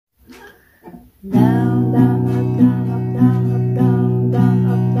Down, down, up, down, up, down, up, down, down,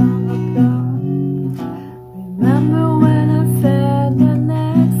 up, down, up, down. Remember when I said the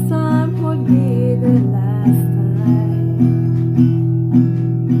next time would be the last time?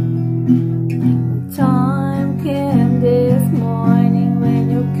 The time came this morning when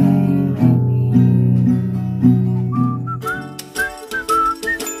you came at me.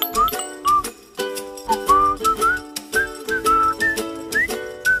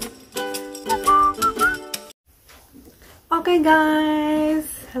 Okay guys,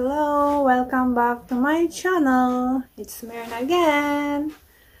 hello, welcome back to my channel. It's Myrna again.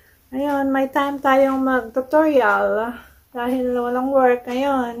 Ayun, may time tayong mag-tutorial dahil walang work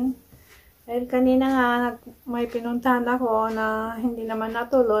ngayon. Dahil kanina nga may pinuntahan ako na hindi naman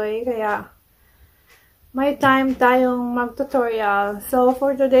natuloy, kaya may time tayong mag-tutorial. So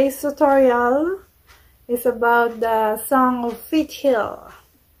for today's tutorial is about the song of Fit Hill.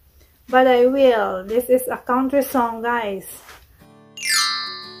 But I will. This is a country song, guys.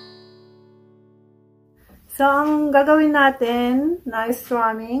 So, ang gagawin natin na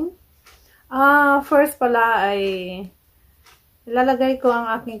strumming, first pala ay ilalagay ko ang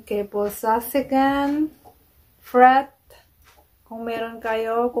aking keyboard sa second fret. Kung meron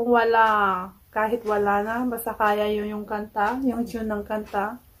kayo, kung wala, kahit wala na, basta kaya yun yung kanta, yung tune ng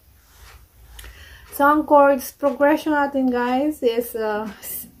kanta. So, ang chords progression natin, guys, is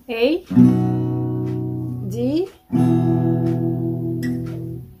A, G,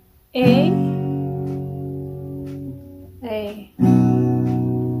 A, A.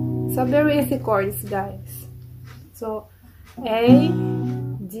 So, very easy chords, guys. So, A,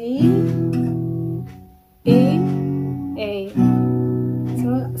 G, A, A.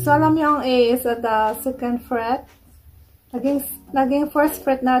 So alam niyo ang A is at the second fret. Naging first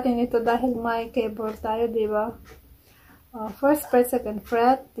fret natin ito dahil may keyboard tayo, di ba? First fret, second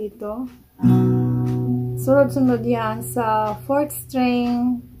fret, dito. Sunod-sunod yan sa fourth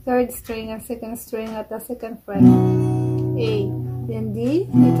string, third string, and second string at the second fret. A. Then D,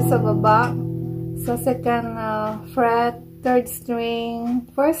 dito sa baba, sa second fret, third string,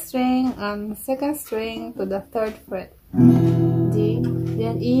 first string, and second string to the third fret. D.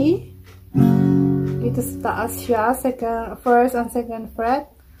 Then E, dito sa taas siya, first and second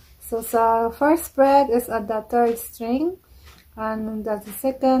fret. So, sa first fret is at the third string, and the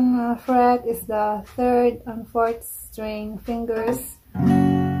second fret is the third and fourth string fingers.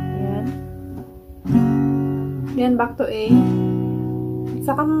 Ayan. Then, back to A.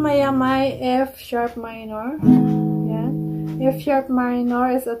 Saka mamaya may F sharp minor. Ayan. F sharp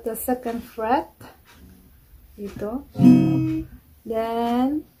minor is at the second fret. Dito.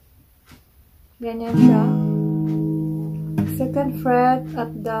 Then, ganyan siya. Second fret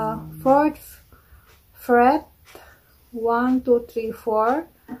at the fourth fret, 1, 2, 3, 4.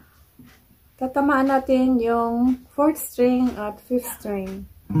 Tatamaan natin yung fourth string at fifth string,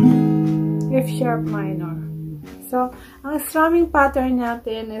 F sharp minor. So, ang strumming pattern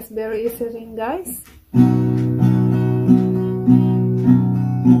natin is very easy rin, guys.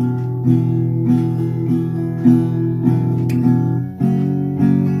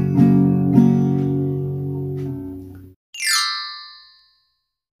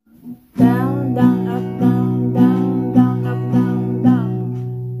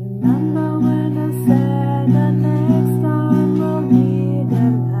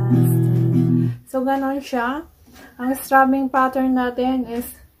 So, ganon siya. Ang strumming pattern natin is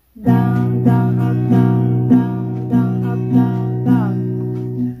down, down, up, down, down, down, up, down, down.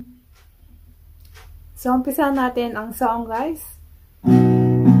 So, umpisa natin ang song, guys.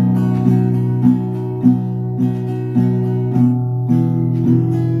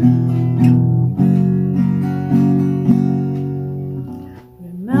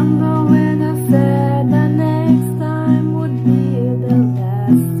 Remember when I said the next time would be the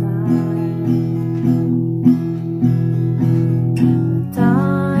last time?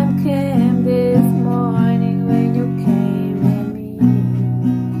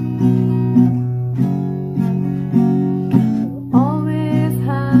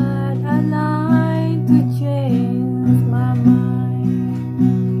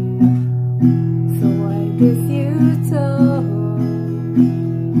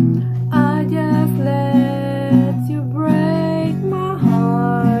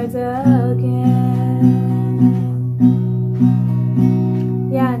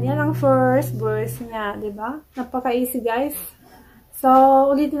 First verse niya, diba? Napaka-easy, guys. So,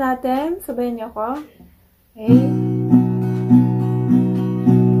 ulitin natin. Sabayan niyo ako. Okay.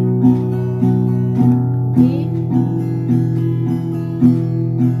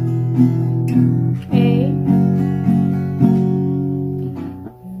 A.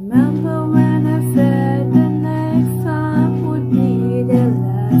 Remember when I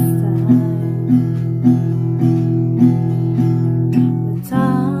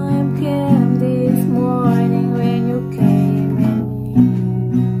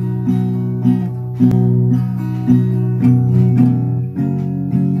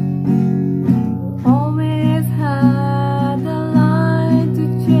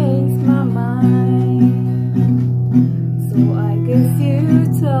you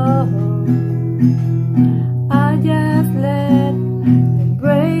told. I just let it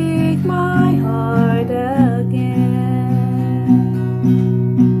break my heart again.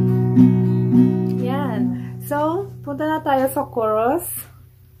 Yan. So, punta na tayo sa chorus.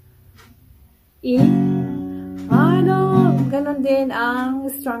 E. I don't, ganun din ang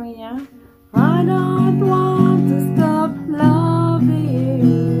strumming niya. I don't want to stop loving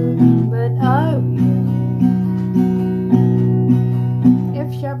you, but I will.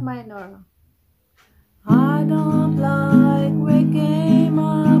 F sharp minor. I don't like we came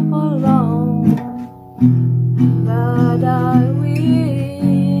up alone, but I will.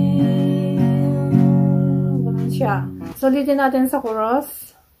 Ganun siya. Sulitin natin sa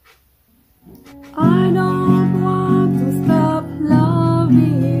chorus. I don't want to stop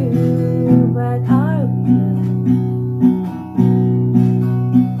loving you, but I will.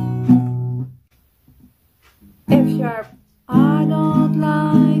 F sharp. I don't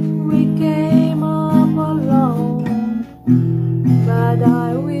like we came up alone, but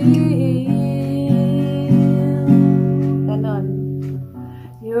I will. Ganon.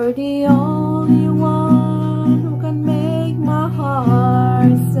 You're the only one who can make my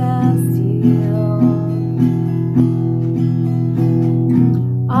heart stand still.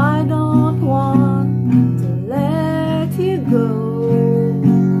 I don't want to let you go,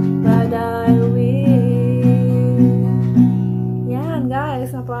 but I will. Yan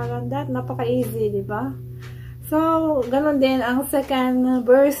guys, napakaganda at napaka-easy, di ba? So, ganun din ang second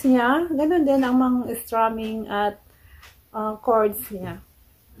verse niya. Ganun din ang mga strumming at chords niya.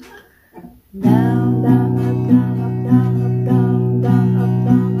 Down, down, up, down, up, down, up, down, down, up,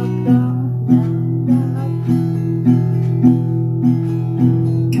 down, up, down, down, down, up.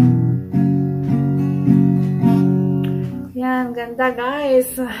 Yan, ganda guys.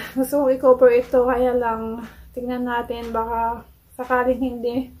 Gusto ko i-cover ito, kaya lang tingnan natin, baka sakaling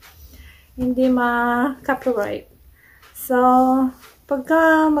hindi ma-copyright. So,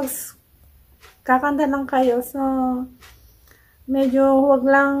 pagka kakanta lang kayo, so medyo wag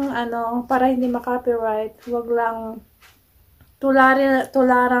lang para hindi ma-copyright, wag lang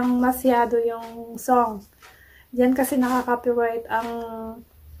tularang masyado yung song. Diyan kasi nakaka-copyright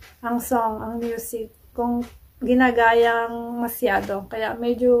ang song, ang music kung ginagayang masyado. Kaya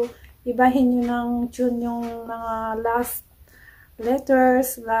medyo ibahin nyo ng tune yung mga last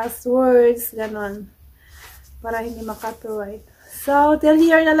letters, last words, ganon, para hindi ma-copyright. So, till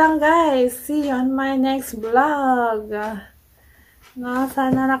here na lang guys. See you on my next vlog.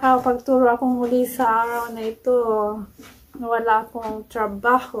 Sana nakapagturo akong muli sa araw na ito. Wala akong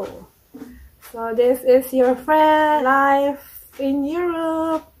trabaho. So, this is your friend life in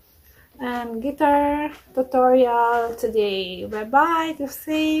Europe and guitar tutorial today. Bye-bye. Keep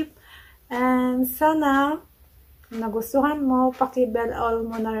safe. And sana kung nagustuhan mo, paki-bell all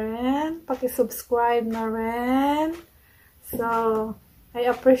mo na rin. Paki-subscribe na rin. So,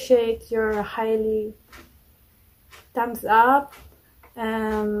 I appreciate your highly thumbs up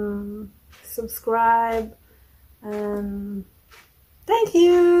and subscribe, and thank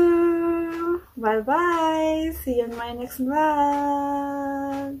you. Bye bye. See you in my next vlog.